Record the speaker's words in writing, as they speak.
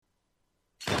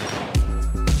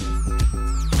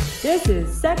This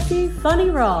is Sexy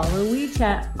Funny Raw, where we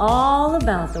chat all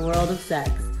about the world of sex,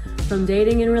 from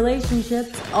dating and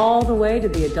relationships all the way to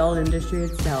the adult industry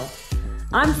itself.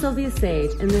 I'm Sylvia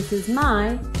Sage, and this is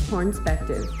my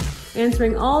Pornspective,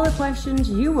 answering all the questions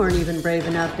you weren't even brave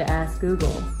enough to ask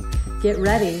Google. Get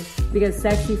ready, because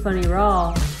Sexy Funny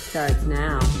Raw starts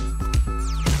now.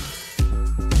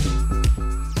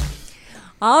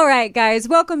 All right, guys,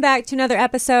 welcome back to another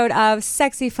episode of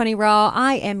Sexy Funny Raw.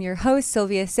 I am your host,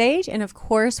 Sylvia Sage, and of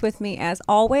course, with me, as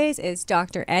always, is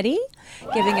Dr. Eddie,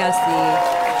 giving us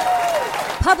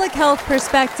the public health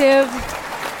perspective.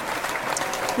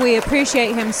 We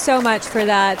appreciate him so much for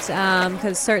that,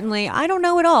 because certainly I don't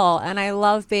know it all, and I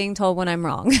love being told when I'm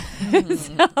wrong.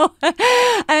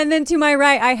 And then to my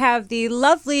right, I have the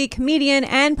lovely comedian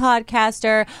and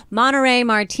podcaster, Monterey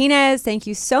Martinez. Thank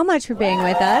you so much for being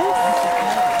with us.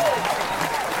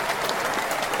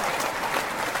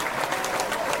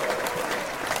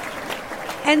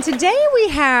 And today we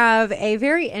have a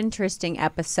very interesting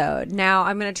episode. Now,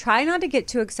 I'm going to try not to get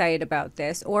too excited about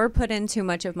this or put in too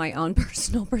much of my own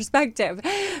personal perspective.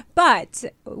 But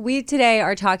we today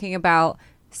are talking about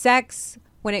sex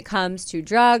when it comes to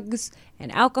drugs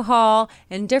and alcohol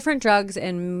and different drugs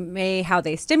and how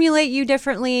they stimulate you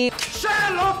differently. Say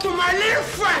hello to my little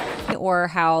friend. Or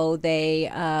how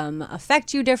they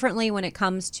affect you differently when it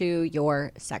comes to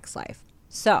your sex life.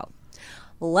 So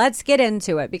let's get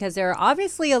into it, because there are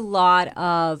obviously a lot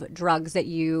of drugs that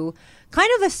you kind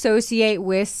of associate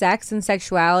with sex and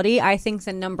sexuality. I think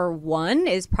the number one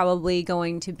is probably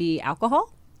going to be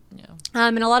alcohol. Yeah.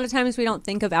 And a lot of times we don't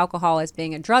think of alcohol as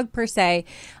being a drug per se,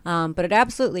 but it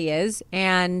absolutely is.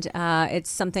 And it's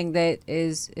something that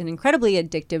is an incredibly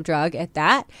addictive drug at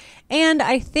that. And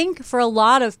I think for a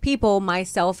lot of people,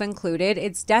 myself included,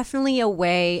 it's definitely a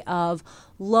way of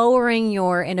lowering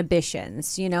your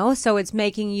inhibitions, you know? So it's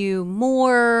making you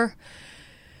more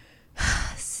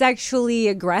sexually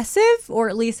aggressive, or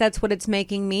at least that's what it's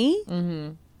making me.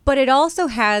 Mm-hmm. But it also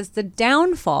has the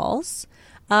downfalls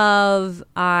of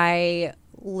I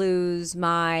lose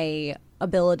my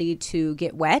ability to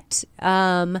get wet,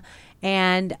 and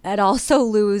it also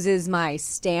loses my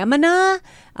stamina.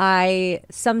 I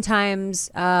sometimes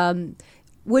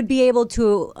would be able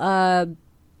to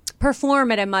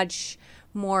perform at a much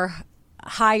more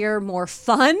higher, more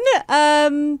fun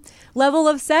level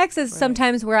of sex. As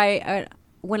sometimes where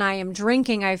when I am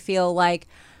drinking, I feel like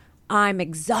I'm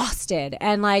exhausted,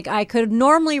 and like I could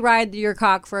normally ride your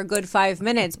cock for a good 5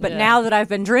 minutes, but now that I've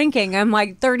been drinking, I'm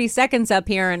like 30 seconds up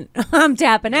here and I'm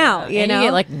tapping out. You know, you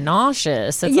get like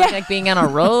nauseous. It's like being on a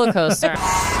roller coaster.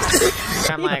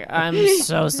 I'm like, I'm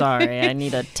so sorry. I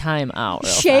need a timeout.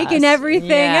 Shaking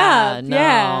everything up. No,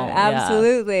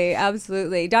 absolutely,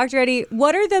 absolutely. Dr. Eddie,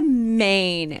 what are the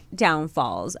main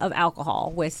downfalls of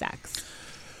alcohol with sex?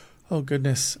 Oh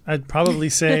goodness, I'd probably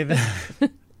say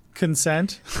that.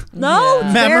 Consent. No,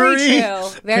 memory. Very true.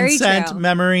 Very consent, true.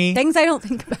 Memory. Things I don't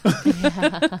think about.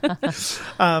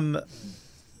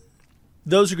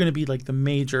 Those are going to be like the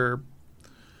major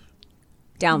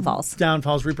downfalls,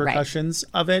 repercussions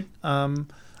of it.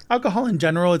 Alcohol in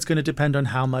general, it's going to depend on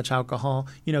how much alcohol.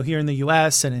 You know, here in the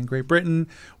U.S. and in Great Britain,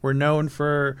 we're known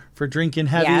for drinking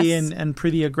heavy and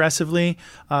pretty aggressively.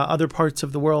 Other parts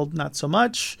of the world, not so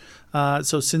much.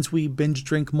 So since we binge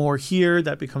drink more here,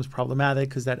 that becomes problematic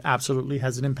because that absolutely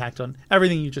has an impact on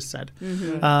everything you just said.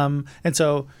 Mm-hmm. And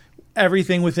so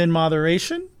everything within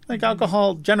moderation, like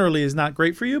alcohol generally is not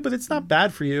great for you, but it's not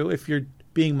bad for you if you're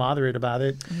being moderate about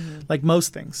it, like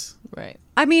most things. Right.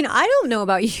 I mean, I don't know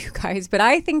about you guys, but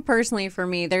I think personally for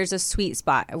me, there's a sweet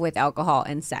spot with alcohol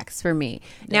and sex for me.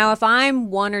 Yeah. Now, if I'm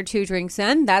 1 or 2 drinks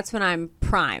in, that's when I'm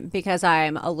prime because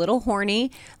I'm a little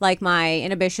horny. Like my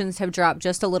inhibitions have dropped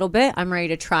just a little bit. I'm ready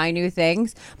to try new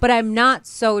things, but I'm not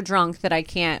so drunk that I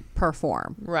can't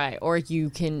perform. Right. Or you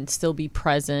can still be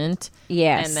present.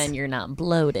 Yes. And then you're not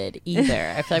bloated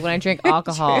either. I feel like when I drink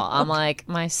alcohol, I'm like,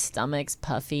 my stomach's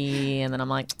puffy. And then I'm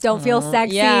like, don't feel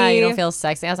sexy. Yeah, you don't feel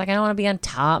sexy. I was like, I don't want to be on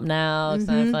top now.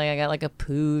 So I feel like I got like a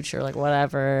pooch or like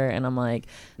whatever. And I'm like,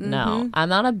 no, I'm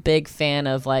not a big fan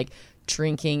of like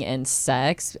drinking and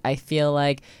sex. I feel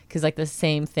like, because like the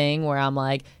same thing where I'm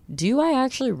like, do I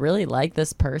actually really like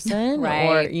this person? Right.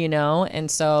 Or, you know,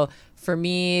 and so for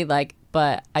me, like,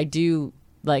 but I do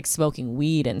like smoking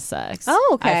weed and sex. Oh,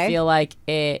 okay.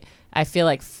 I feel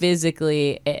like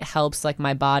physically it helps like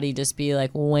my body just be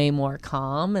like way more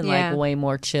calm and like way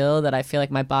more chill, that I feel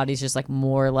like my body's just like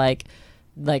more like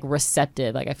like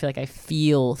receptive. Like I feel like I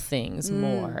feel things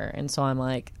more, and so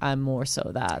I'm more so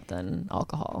that than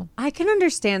alcohol. I can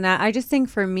understand that. I just think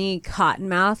for me,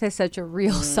 cottonmouth is such a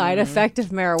real side effect of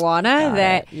marijuana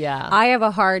that Yeah. I have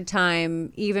a hard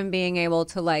time even being able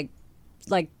to like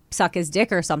suck his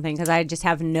dick or something because I just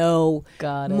have no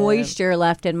Got it. moisture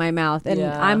left in my mouth. And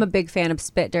Yeah. I'm a big fan of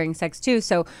spit during sex too.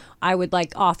 So I would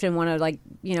like often want to like,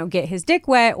 get his dick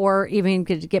wet or even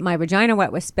get my vagina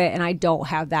wet with spit. And I don't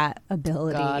have that Got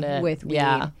ability it. with weed.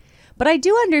 Yeah. But I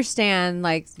do understand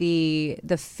like the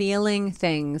feeling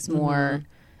things more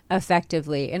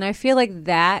effectively. And I feel like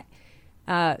that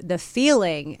the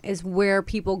feeling is where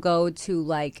people go to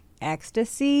like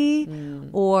ecstasy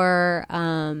or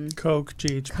Coke,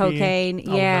 GHP. cocaine.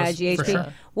 all of Yeah, those, for GHB.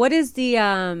 sure. What is the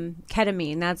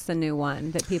ketamine? That's the new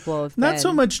one that people have Not been.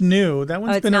 so much new. That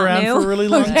one's it's been not around new? for a really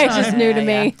long Okay, time. it's just new to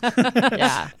me.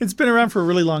 Yeah. It's been around for a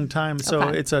really long time. So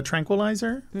Okay. it's a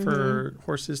tranquilizer for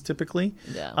horses typically.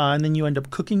 Yeah. And then you end up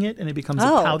cooking it and it becomes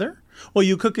Oh. a powder. Well,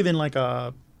 you cook it in like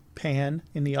a pan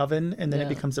in the oven and then it Yeah.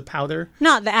 becomes a powder.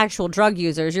 Not the actual drug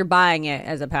users. You're buying it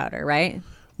as a powder, right?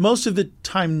 Most of the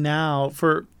time now,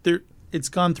 it's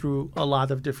gone through a lot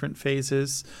of different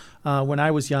phases. When I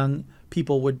was young,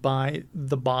 people would buy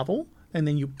the bottle and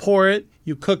then you pour it,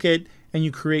 you cook it, and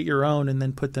you create your own and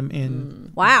then put them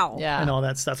in Wow. Yeah. and all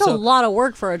that stuff. That's a lot of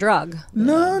work for a drug.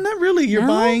 No, not really. You're No?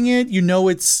 buying it. You know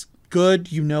it's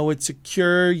good. You know it's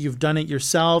secure. You've done it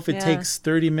yourself. It Yeah. takes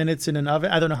 30 minutes in an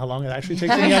oven. I don't know how long it actually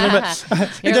takes in the oven, but it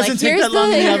You're doesn't like, take here's that long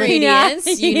in the oven.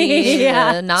 ingredients. You need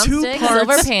Yeah. a nonstick 2 parts.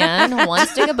 silver pan, 1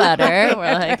 stick of butter.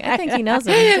 We're like, I think he knows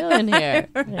what he's doing here.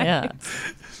 Yeah.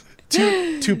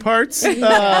 Two parts. Right.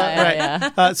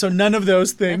 yeah. So none of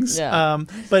those things. Yeah.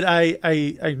 But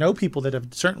I know people that have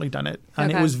certainly done it, and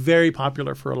Okay. it was very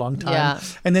popular for a long time. Yeah.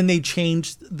 And then they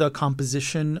changed the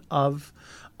composition of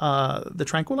the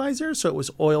tranquilizer, so it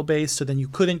was oil based. So then you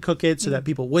couldn't cook it, so that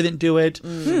people wouldn't do it.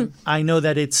 I know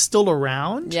that it's still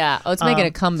around. Yeah. Oh, it's making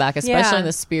a comeback, especially Yeah. in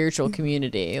the spiritual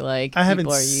community. Like I haven't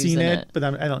people are seen using it, but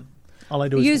I don't. All I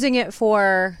do is Using it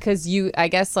for Because I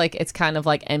guess like it's kind of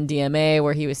like MDMA,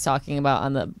 where he was talking about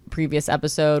on the previous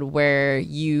episode, where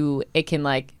it can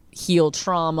like heal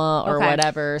trauma or Okay.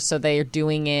 whatever. So they're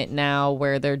doing it now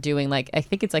where they're doing like, I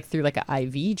think it's like through like an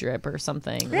IV drip or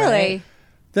something. really. right?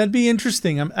 That'd be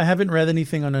interesting. I haven't read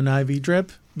anything on an IV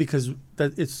drip because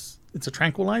it's a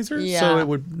tranquilizer, so Yeah. it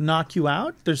would knock you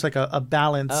out. There's like a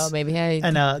balance Oh, maybe I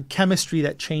and a chemistry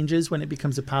that changes when it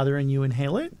becomes a powder and you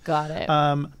inhale it. got it.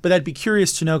 But I'd be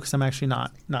curious to know because I'm actually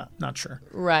not sure.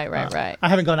 right. I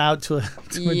haven't gone out to a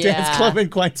dance Yeah. club in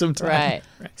quite some time. Right.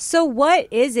 So what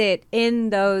is it in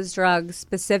those drugs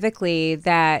specifically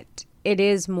that it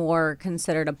is more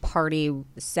considered a party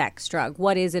sex drug?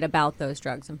 What is it about those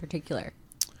drugs in particular?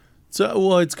 So,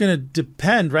 well, it's going to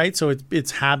depend, right? So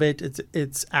it's habit,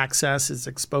 it's access, it's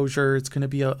exposure. It's going to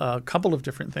be a couple of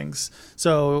different things.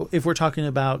 So if we're talking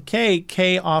about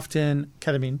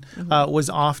ketamine was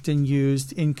often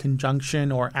used in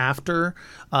conjunction or after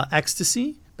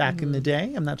ecstasy back in the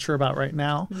day. I'm not sure about right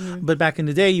now, but back in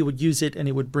the day, you would use it and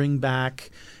it would bring back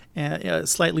a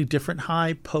slightly different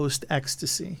high post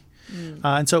ecstasy.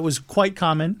 And so it was quite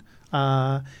common.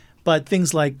 But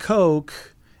things like Coke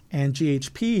and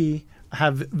GHP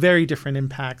have very different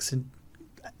impacts and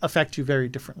affect you very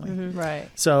differently. Right.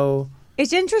 So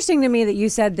It's interesting to me that you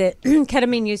said that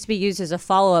ketamine used to be used as a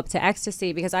follow-up to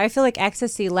ecstasy because I feel like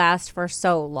ecstasy lasts for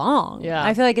so long. Yeah.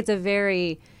 I feel like it's a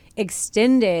very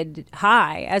extended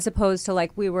high as opposed to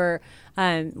like we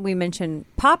mentioned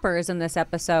poppers in this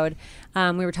episode.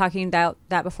 We were talking about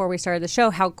that before we started the show,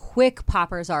 how quick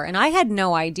poppers are. And I had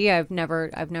no idea. I've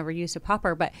never used a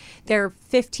popper, but they're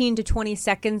 15 to 20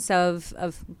 seconds of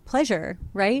pleasure,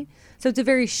 right? So it's a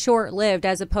very short-lived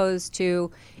as opposed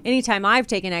to anytime I've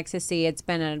taken ecstasy, it's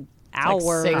been an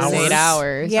hour. Like 6, 8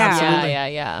 hours. Yeah. Absolutely.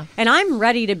 Yeah. And I'm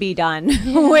ready to be done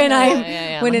when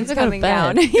yeah. when Like, it's I'm gonna coming go to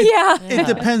down. bed. Yeah. it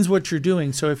depends what you're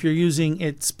doing. So if you're using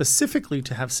it specifically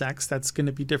to have sex, that's going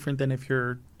to be different than if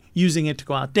you're using it to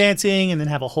go out dancing and then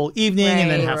have a whole evening and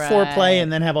then have Right. foreplay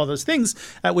and then have all those things,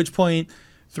 at which point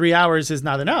 3 hours is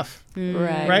not enough.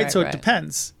 Right. So it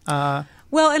depends.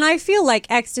 Well, and I feel like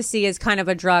ecstasy is kind of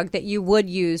a drug that you would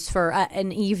use for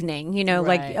an evening. You know,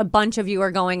 like Right. a bunch of you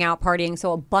are going out partying,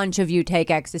 so a bunch of you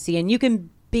take ecstasy, and you can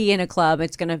be in a club.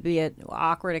 It's going to be an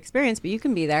awkward experience, but you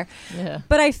can be there. Yeah.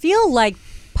 But I feel like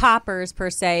poppers per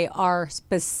se are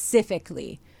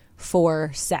specifically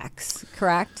for sex,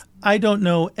 correct? I don't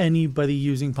know anybody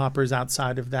using poppers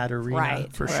outside of that arena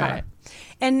for sure.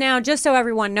 And now, just so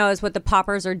everyone knows what the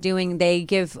poppers are doing, they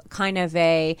give kind of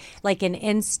an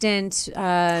instant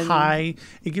high.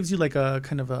 It gives you like a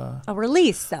kind of a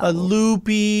release, though. A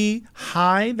loopy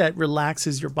high that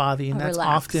relaxes your body, and that's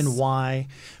often why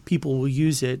people will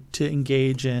use it to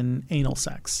engage in anal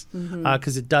sex,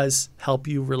 because it does help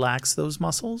you relax those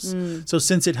muscles. So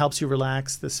since it helps you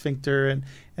relax the sphincter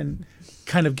and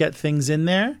kind of get things in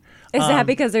there. Is that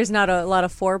because there's not a lot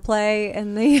of foreplay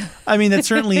in the I mean, that's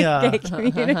certainly gay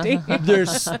community?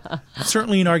 There's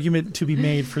certainly an argument to be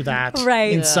made for that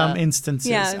in some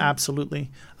instances,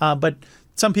 absolutely. But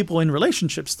some people in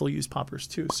relationships still use poppers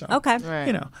too. So,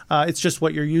 it's just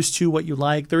what you're used to, what you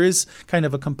like. There is kind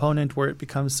of a component where it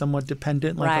becomes somewhat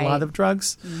dependent, like a lot of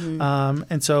drugs.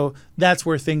 And so that's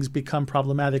where things become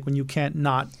problematic when you can't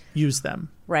not use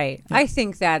them. Right. Yeah. I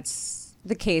think that's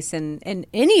the case in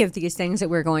any of these things that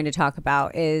we're going to talk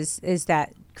about is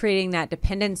that creating that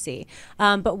dependency.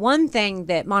 But one thing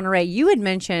that Monterey, you had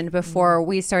mentioned before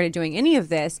we started doing any of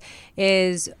this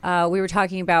is we were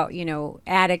talking about,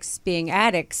 addicts being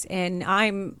addicts, and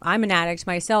I'm an addict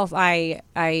myself. I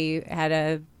had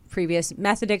a previous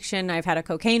meth addiction. I've had a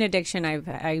cocaine addiction.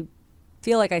 I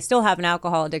feel like I still have an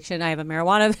alcohol addiction. I have a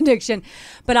marijuana addiction,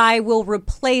 but I will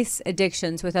replace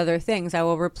addictions with other things. I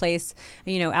will replace,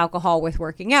 alcohol with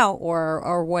working out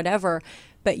or whatever.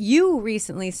 But you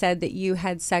recently said that you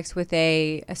had sex with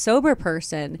a sober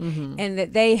person and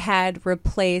that they had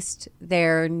replaced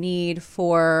their need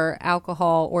for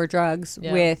alcohol or drugs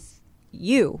with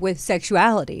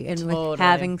sexuality and with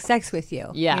having sex with you.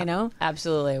 Yeah,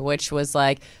 absolutely. Which was so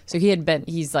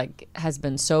has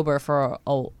been sober for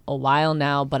a while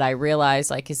now, but I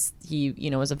realized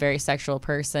he was a very sexual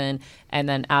person, and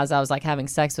then as I was having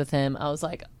sex with him, I was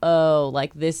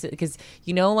this, because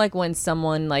when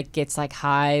someone gets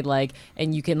high,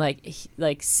 and you can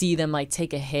see them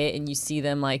take a hit and you see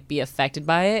them be affected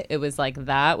by it. It was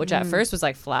that, which at first was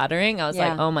flattering. I was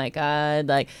oh my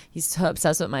God, he's so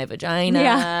obsessed with my vagina.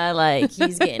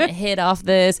 He's getting a hit off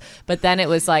this. But then it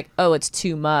was oh, it's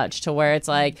too much, to where it's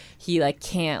he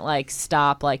can't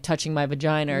stop touching my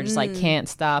vagina, or just can't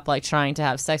stop trying to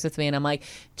have sex with me. And I'm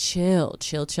chill.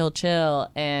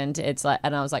 And it's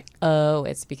and I was oh,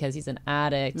 it's because he's an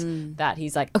addict that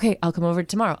he's okay, I'll come over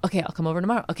tomorrow. Okay, I'll come over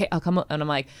tomorrow. Okay, I'll come. And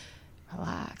I'm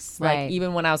relax.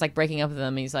 Even when I was breaking up with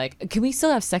him, he's can we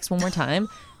still have sex one more time?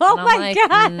 Oh, and my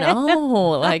God.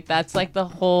 No, that's the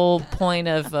whole point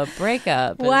of a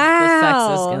breakup. Wow. The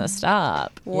sex is gonna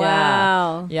stop.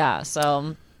 Wow. Yeah.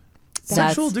 So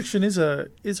sexual addiction is a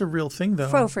real thing,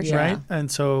 though. For sure. Right?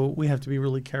 And so we have to be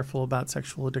really careful about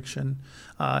sexual addiction.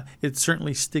 It's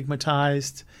certainly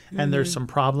stigmatized, and there's some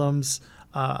problems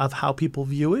of how people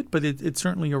view it, but it's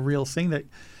certainly a real thing that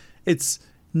it's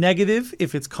negative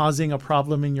if it's causing a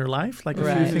problem in your life, a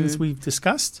few things we've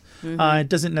discussed. It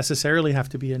doesn't necessarily have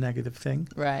to be a negative thing.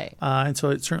 Right. And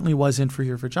so it certainly wasn't for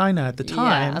your vagina at the time.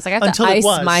 Yeah. I was I have to ice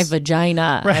my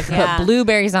vagina. Right. I have to put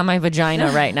blueberries on my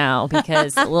vagina right now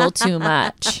because a little too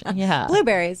much. Yeah.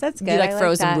 Blueberries, that's good. Do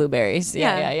frozen blueberries.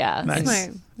 Yeah. Nice.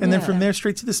 Smart. And then from there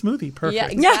straight to the smoothie. Perfect. Yeah,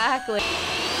 exactly.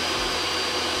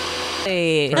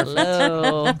 Hey,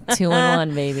 hello.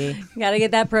 2-in-1, baby. Got to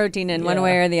get that protein in one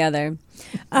way or the other.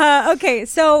 Okay,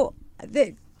 so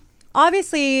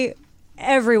obviously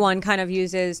everyone kind of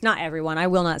uses, not everyone, I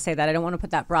will not say that. I don't want to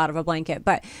put that broad of a blanket,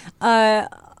 but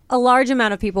a large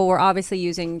amount of people were obviously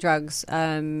using drugs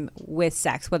with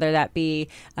sex, whether that be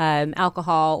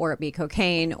alcohol or it be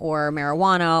cocaine or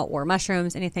marijuana or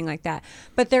mushrooms, anything like that.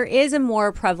 But there is a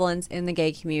more prevalence in the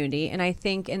gay community. And I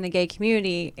think in the gay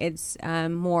community, it's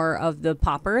more of the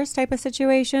poppers type of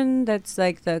situation. That's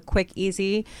the quick,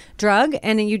 easy drug.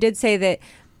 And you did say that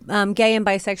gay and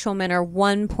bisexual men are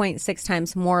 1.6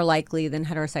 times more likely than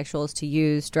heterosexuals to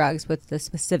use drugs with the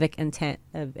specific intent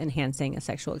of enhancing a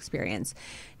sexual experience.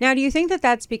 Now, do you think that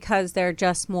that's because they're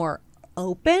just more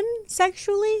open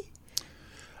sexually?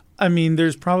 I mean,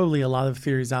 there's probably a lot of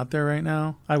theories out there right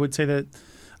now. I would say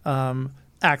that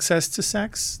access to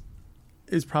sex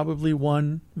is probably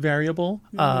one variable.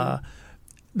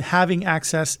 Having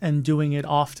access and doing it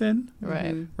often,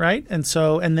 right,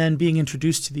 and then being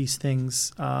introduced to these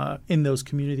things in those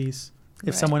communities.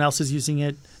 If someone else is using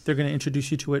it, they're going to introduce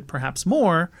you to it perhaps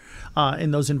more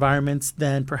in those environments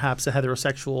than perhaps a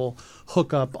heterosexual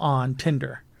hookup on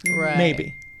Tinder,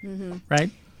 maybe, right?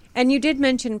 And you did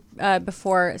mention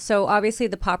before, so obviously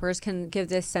the poppers can give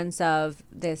this sense of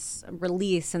this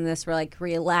release and this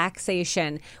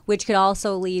relaxation, which could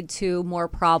also lead to more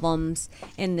problems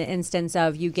in the instance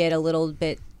of you get a little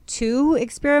bit too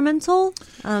experimental,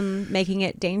 making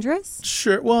it dangerous?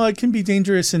 Sure. Well, it can be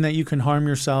dangerous in that you can harm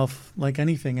yourself like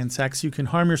anything in sex. You can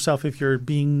harm yourself if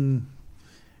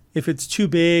it's too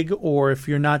big or if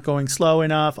you're not going slow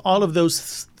enough. All of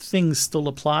those things still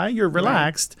apply. You're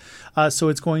relaxed, so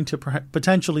it's going to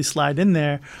potentially slide in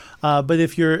there. But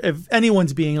if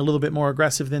anyone's being a little bit more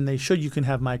aggressive than they should, you can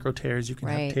have micro tears. You can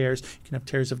have tears. You can have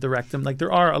tears of the rectum. Like,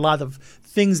 there are a lot of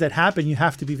things that happen. You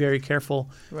have to be very careful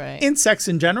in sex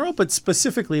in general, but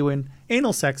specifically when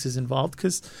anal sex is involved,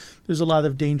 because there's a lot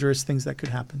of dangerous things that could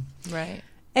happen. Right.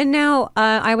 And now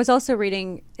I was also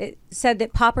reading, it said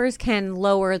that poppers can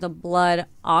lower the blood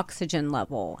oxygen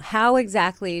level. How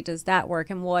exactly does that work,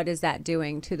 and what is that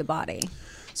doing to the body?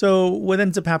 So what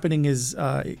ends up happening is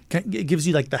it gives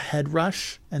you like the head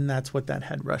rush, and that's what that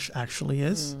head rush actually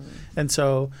is. And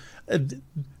so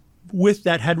with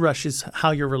that head rush is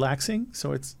how you're relaxing.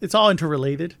 So it's all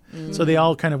interrelated. So they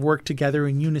all kind of work together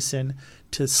in unison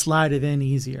to slide it in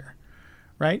easier,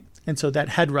 right? And so that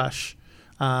head rush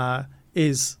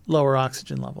is lower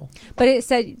oxygen level. But it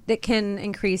said that can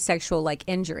increase sexual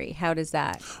injury. How does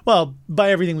that? Well,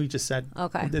 by everything we just said.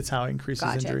 Okay. That's how it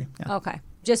increases injury. Yeah. Okay.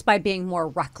 Just by being more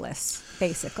reckless,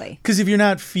 basically. Because if you're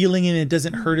not feeling it, it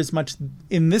doesn't hurt as much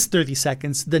in this 30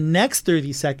 seconds. The next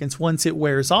 30 seconds, once it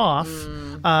wears off,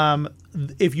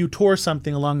 if you tore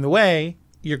something along the way,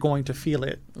 you're going to feel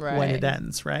it when it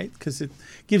ends, right? Because it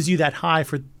gives you that high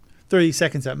for 30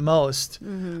 seconds at most.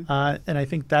 And I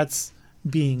think that's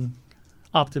being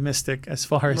optimistic as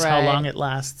far as how long it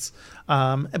lasts.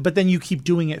 But then you keep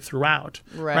doing it throughout,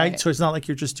 right? So it's not like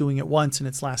you're just doing it once and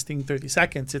it's lasting 30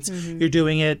 seconds. It's you're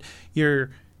doing it, you're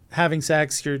having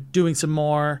sex, you're doing some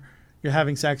more, you're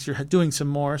having sex, you're doing some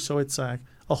more. So it's a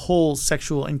whole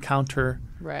sexual encounter.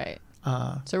 Right.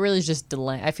 So really it's just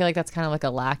delay. I feel like that's kind of like a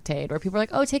Lactaid, where people are like,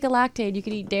 oh, take a Lactaid, you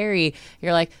can eat dairy.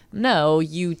 You're like, no,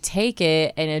 you take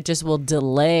it and it just will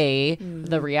delay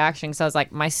the reaction. So I was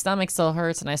like, my stomach still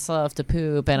hurts and I still have to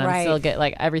poop and I'm still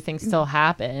everything still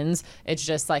happens. It's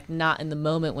just like not in the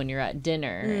moment when you're at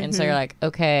dinner. And so you're like,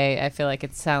 okay, I feel like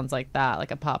it sounds like that.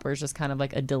 Like a popper is just kind of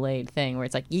like a delayed thing where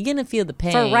it's like, you're going to feel the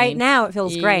pain. For right now, it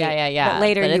feels great. Yeah. But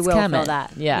later you will coming. feel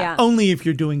that. Yeah. Only if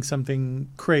you're doing something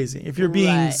crazy. If you're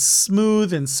being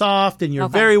smooth and soft and you're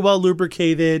very well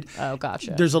lubricated. Oh,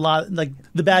 gotcha. There's a lot, like,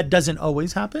 the bad doesn't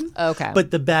always happen. Okay.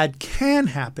 But the bad can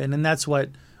happen, and that's what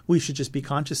we should just be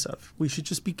conscious of. We should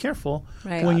just be careful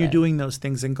when you're doing those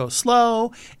things and go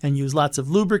slow and use lots of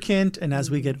lubricant. And as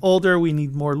we get older, we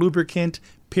need more lubricant,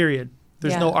 period.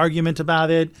 There's no argument about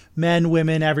it. Men,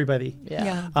 women, everybody.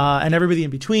 And everybody in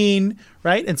between,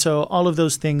 right? And so all of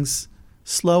those things,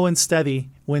 slow and steady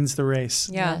wins the race.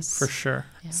 Yes. For sure.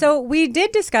 Yeah. So we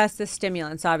did discuss the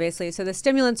stimulants, obviously. So the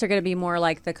stimulants are going to be more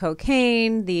like the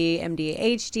cocaine, the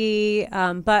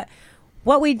MDHD. But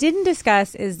what we didn't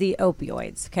discuss is the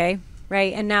opioids, okay?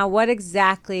 Right? And now what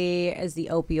exactly is the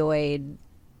opioid?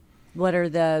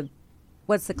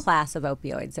 What's the class of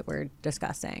opioids that we're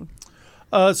discussing?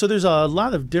 So there's a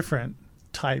lot of different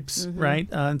types, right?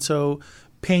 And so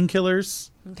painkillers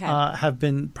have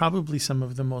been probably some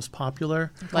of the most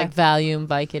popular. Like Valium,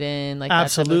 Vicodin, like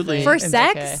absolutely. That type of For thing.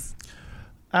 sex?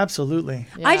 Absolutely.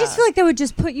 Yeah. I just feel like that would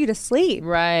just put you to sleep.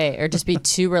 Right. Or just be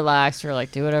too relaxed or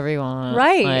like do whatever you want.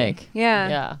 Right. Like,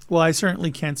 yeah. Well, I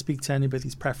certainly can't speak to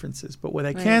anybody's preferences, but what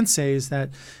I can say is that,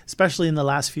 especially in the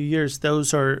last few years,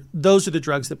 those are the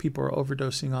drugs that people are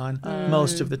overdosing on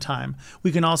most of the time.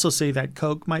 We can also say that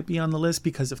Coke might be on the list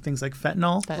because of things like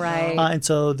fentanyl. Right. And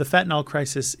so the fentanyl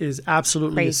crisis is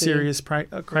absolutely a serious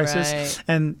crisis. Right.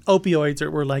 And opioids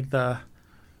were like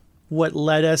what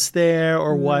led us there,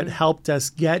 or what helped us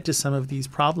get to some of these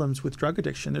problems with drug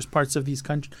addiction. There's parts of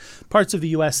parts of the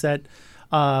U.S. that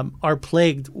are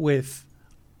plagued with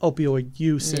opioid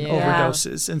use and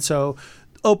overdoses, and so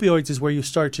opioids is where you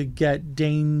start to get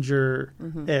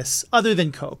dangerous, other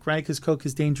than Coke, right? Because Coke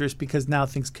is dangerous because now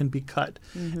things can be cut.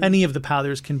 Any of the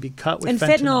powders can be cut with And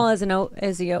fentanyl. fentanyl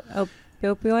is the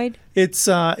opioid? It's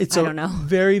I don't know.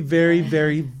 very, very,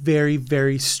 very, very,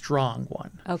 very strong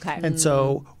one. Okay. And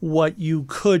so what you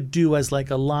could do as like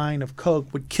a line of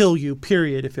Coke would kill you,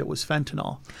 period, if it was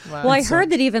fentanyl. Wow. Well, I heard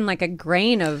that even like a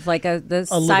grain of the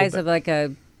size of like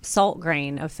a salt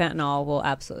grain of fentanyl will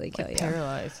absolutely kill you.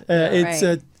 Paralyzed.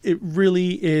 It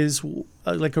really is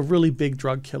like a really big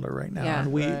drug killer right now. Yeah.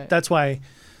 And that's why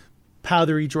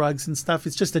powdery drugs and stuff,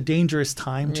 it's just a dangerous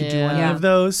time to do any Yeah. of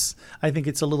those. I think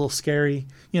it's a little scary.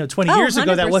 20 years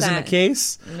ago that wasn't the 100%.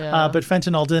 case, but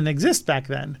fentanyl didn't exist back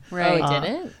then. Right. Oh, it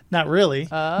didn't? Not really.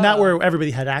 Not where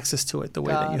everybody had access to it the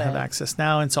way that you have access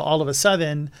now. And so all of a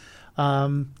sudden,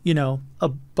 a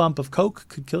bump of Coke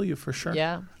could kill you for sure.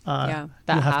 Yeah. Yeah.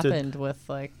 That you have to- happened with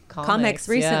like comics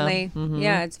recently.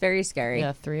 Yeah, it's very scary.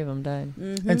 Yeah, 3 of them died.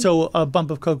 And so a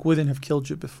bump of coke wouldn't have killed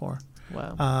you before.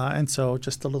 Wow. And so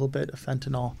just a little bit of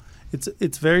fentanyl.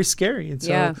 It's very scary. And so,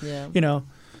 Yeah. you know,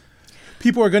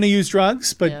 people are going to use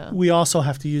drugs, but Yeah. we also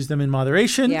have to use them in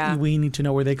moderation. Yeah. We need to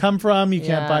know where they come from. You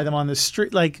can't Yeah. buy them on the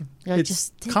street. Like, Yeah, it's just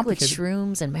stick with complicated.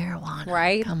 shrooms and marijuana.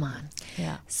 Right. Come on.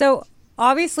 Yeah. So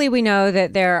obviously, we know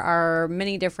that there are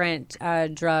many different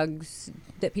drugs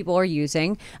that people are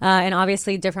using, and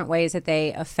obviously different ways that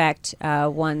they affect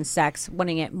one's sex,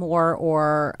 wanting it more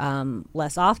or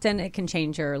less often. It can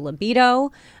change your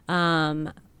libido.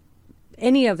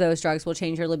 Any of those drugs will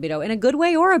change your libido in a good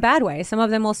way or a bad way. Some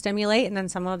of them will stimulate, and then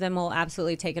some of them will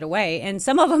absolutely take it away. And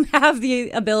some of them have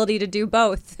the ability to do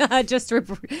both, just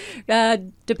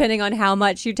depending on how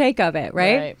much you take of it,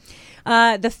 right?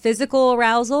 The physical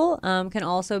arousal can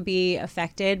also be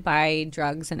affected by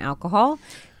drugs and alcohol.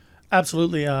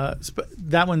 Absolutely.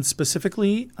 That one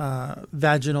specifically,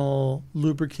 vaginal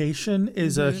lubrication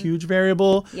is a huge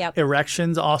variable. Yep.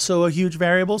 Erection's also a huge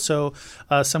variable. So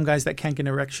some guys that can't get an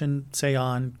erection, say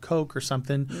on coke or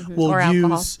something, will Or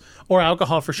use, or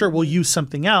alcohol for sure, will use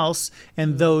something else.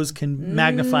 And those can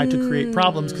magnify to create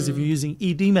problems. Because if you're using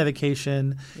ED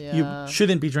medication, you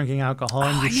shouldn't be drinking alcohol.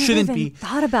 And you shouldn't be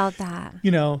thought about that.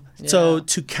 You know, so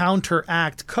to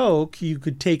counteract coke, you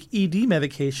could take ED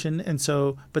medication, and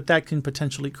so, but that can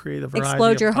potentially create a variety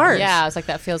Explode of your problems. heart. Yeah, it's like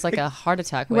that feels like a heart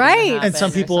attack. waiting to Right. happen And some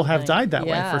or people have something. died that way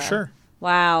Yeah. for sure.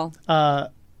 Wow.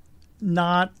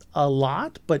 Not a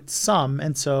lot, but some,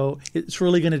 and so it's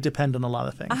really going to depend on a lot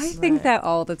of things. I think that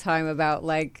all the time about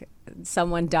like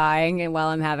someone dying and while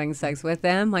I'm having sex with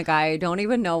them. Like I don't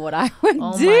even know what I would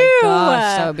Oh do. my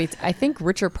gosh, that would be. I think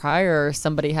Richard Pryor or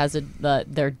somebody has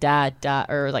their dad died,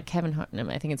 or like Kevin Hart.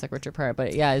 I think it's like Richard Pryor,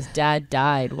 but yeah, his dad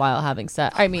died while having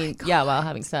sex. While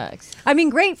having sex. I mean,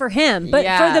 great for him, but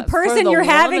Yeah, for the person you're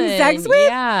having woman, sex with,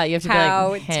 yeah, you have to how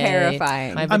be like, hey,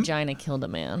 terrifying. My vagina killed a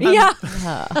man. yeah.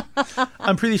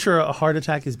 I'm pretty sure a heart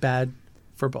attack is bad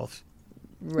for both.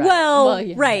 Right. Well,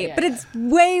 yeah, right, yeah, but yeah. it's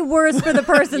way worse for the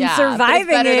person Yeah, but surviving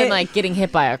it's better it. than like getting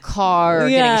hit by a car or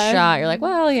Yeah. getting shot. You're like,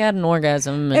 well, you had an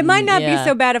orgasm. It and, might not yeah. be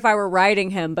so bad if I were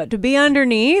riding him, but to be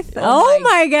underneath, oh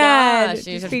my god, gosh,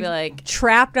 you Just have to be like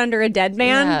trapped under a dead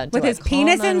man Yeah, with do I his call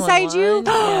penis inside you.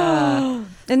 911? Yeah.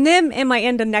 And then am I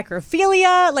into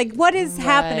necrophilia? Like, what is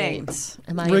happening? Right.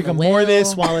 Am I Rigor in the will?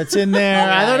 mortis while it's in there.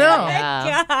 I don't know.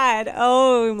 Yeah. God,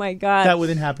 oh my god. That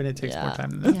wouldn't happen. It takes more Yeah.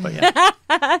 time than that. But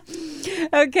yeah.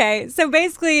 Okay, so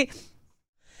basically,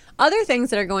 other things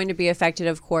that are going to be affected,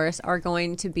 of course, are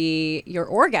going to be your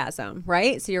orgasm,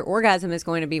 right? So your orgasm is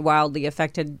going to be wildly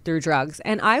affected through drugs.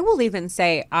 And I will even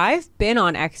say I've been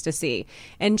on ecstasy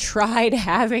and tried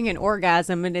having an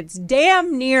orgasm, and it's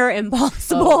damn near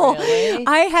impossible. Oh, really?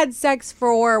 I had sex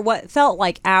for what felt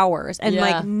like hours, and Yeah.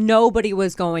 like nobody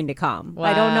was going to come.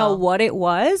 I don't know Wow. what it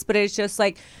was, but it's just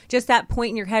like that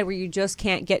point in your head where you just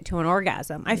can't get to an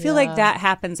orgasm. I feel like that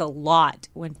happens a lot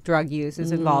when drug use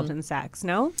is involved in sex,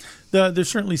 no? There's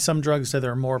certainly some drugs that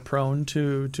are more prone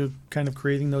to kind of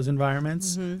creating those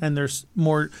environments. And there's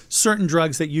more certain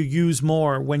drugs that you use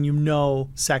more when you know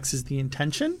sex is the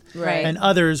intention. Right. And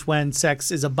others when sex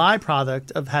is a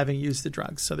byproduct of having used the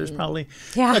drugs. So there's probably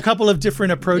Yeah. a couple of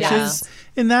different approaches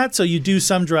in that. So you do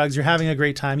some drugs, you're having a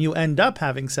great time, you end up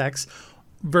having sex,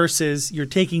 versus you're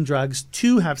taking drugs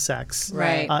to have sex.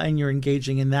 Right. And you're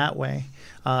engaging in that way.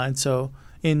 And so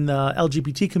in the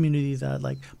LGBT community, the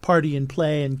like party and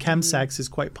play and chemsex is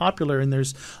quite popular, and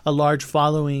there's a large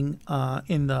following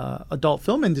in the adult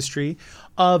film industry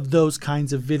of those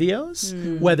kinds of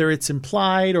videos, whether it's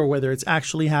implied or whether it's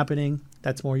actually happening.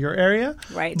 That's more your area,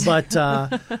 Right. But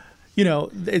you know,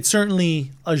 it's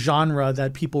certainly a genre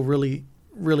that people really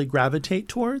gravitate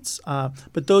towards.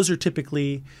 But those are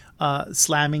typically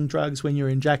slamming drugs when you're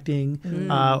injecting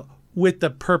with the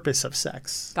purpose of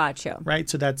sex. Gotcha. Right?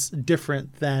 So that's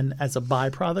different than as a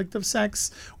byproduct of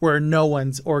sex, where no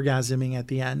one's orgasming at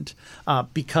the end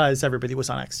because everybody was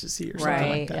on ecstasy or something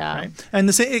Right, like that. yeah. Right? And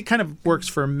it kind of works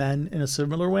for men in a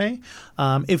similar way.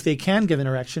 If they can get an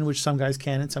erection, which some guys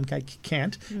can and some guys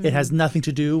can't, it has nothing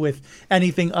to do with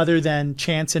anything other than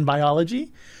chance and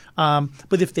biology.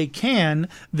 But if they can,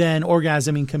 then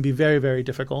orgasming can be very, very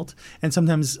difficult. And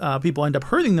sometimes people end up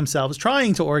hurting themselves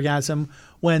trying to orgasm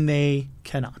when they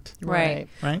cannot. Right.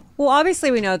 Right? Well, obviously,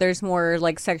 we know there's more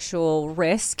like sexual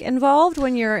risk involved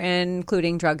when you're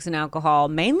including drugs and alcohol,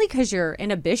 mainly because your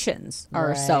inhibitions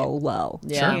are so low.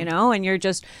 Yeah. You know, and you're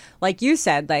just, like you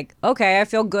said, like, okay, I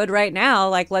feel good right now.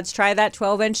 Like, let's try that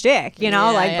 12-inch dick, you know,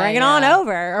 Yeah, like yeah, bring it yeah. on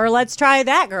over. Or let's try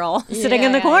that girl sitting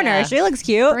in the Yeah, corner. yeah. She looks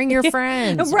cute. Bring your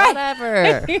friends. Right.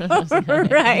 whatever.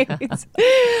 Right.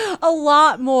 A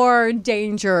lot more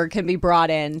danger can be brought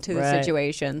into the Right.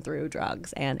 situation through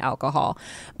drugs and alcohol.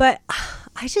 But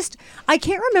I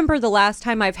can't remember the last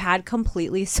time I've had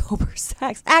completely sober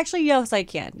sex. Actually, yes, I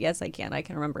can. Yes, I can. I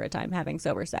can remember a time having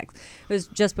sober sex. It was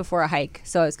just before a hike,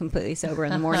 so I was completely sober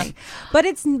in the morning. But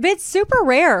it's super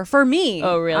rare for me.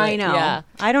 Oh, really? I know. Yeah.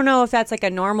 I don't know if that's like a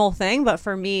normal thing, but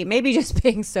for me, maybe just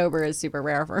being sober is super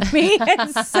rare for me.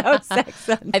 It's so sex.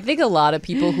 I think a lot of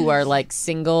people who are like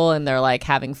single and they're like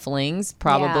having flings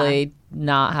probably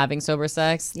not having sober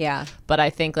sex. Yeah. But I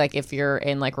think like if you're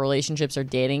in like relationships or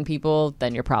dating people,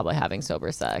 then you're probably having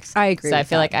sober sex. I agree So I with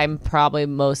feel that. like I'm probably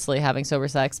mostly having sober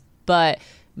sex, but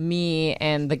me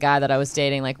and the guy that I was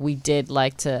dating, like we did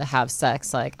like to have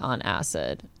sex like on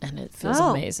acid, and it feels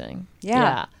Oh. amazing.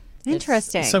 Yeah. It's-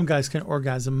 Interesting. Some guys can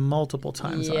orgasm multiple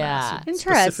times. on Yeah. acid,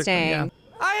 specifically, Interesting. yeah.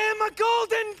 I am a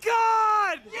golden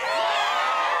god!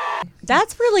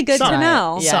 That's really good to Some.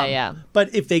 know. Yeah, Some. yeah.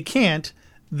 But if they can't,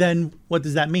 then what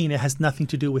does that mean? It has nothing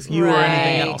to do with you or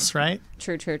anything Right. else, right?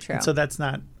 True. So that's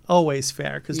not always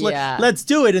fair because Yeah. let's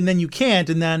do it and then you can't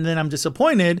and then I'm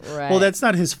disappointed. Right. Well, that's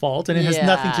not his fault and it has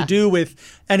nothing to Yeah. do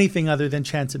with anything other than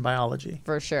chance and biology.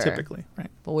 For sure. Typically, right?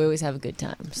 But we always have a good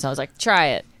time. So I was like, try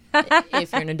it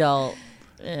if you're an adult.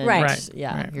 And Right. Right.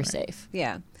 Yeah, Right, you're right. safe.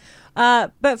 Yeah.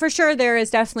 But for sure, there is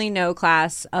definitely no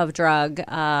class of drug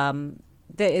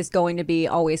that is going to be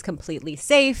always completely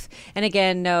safe. And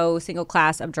again, no single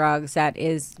class of drugs that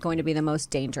is going to be the most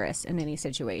dangerous in any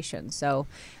situation. So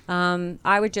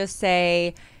I would just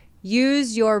say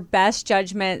use your best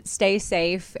judgment, stay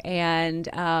safe, and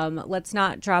let's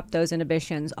not drop those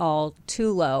inhibitions all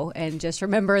too low. And just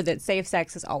remember that safe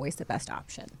sex is always the best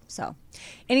option. So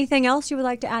anything else you would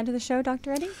like to add to the show,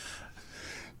 Dr. Eddie?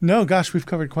 No, gosh, we've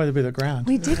covered quite a bit of ground.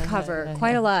 We did cover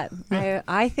quite a lot.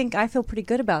 I think I feel pretty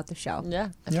good about the show. Yeah,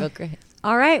 I feel great.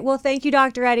 All right. Well, thank you,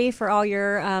 Dr. Eddie, for all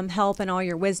your help and all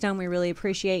your wisdom. We really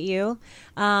appreciate you.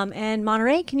 And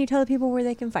Monterey, can you tell the people where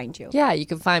they can find you? Yeah, you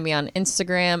can find me on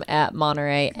Instagram at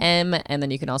Monterey M, and then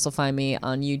you can also find me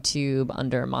on YouTube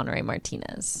under Monterey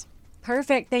Martinez.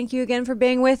 Perfect. Thank you again for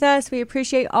being with us. We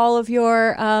appreciate all of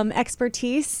your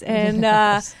expertise and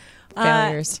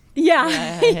Failures.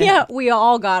 yeah, we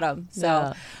all got them. So,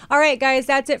 Yeah. all right, guys,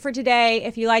 that's it for today.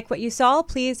 If you like what you saw,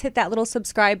 please hit that little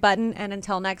subscribe button. And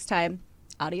until next time,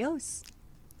 adios.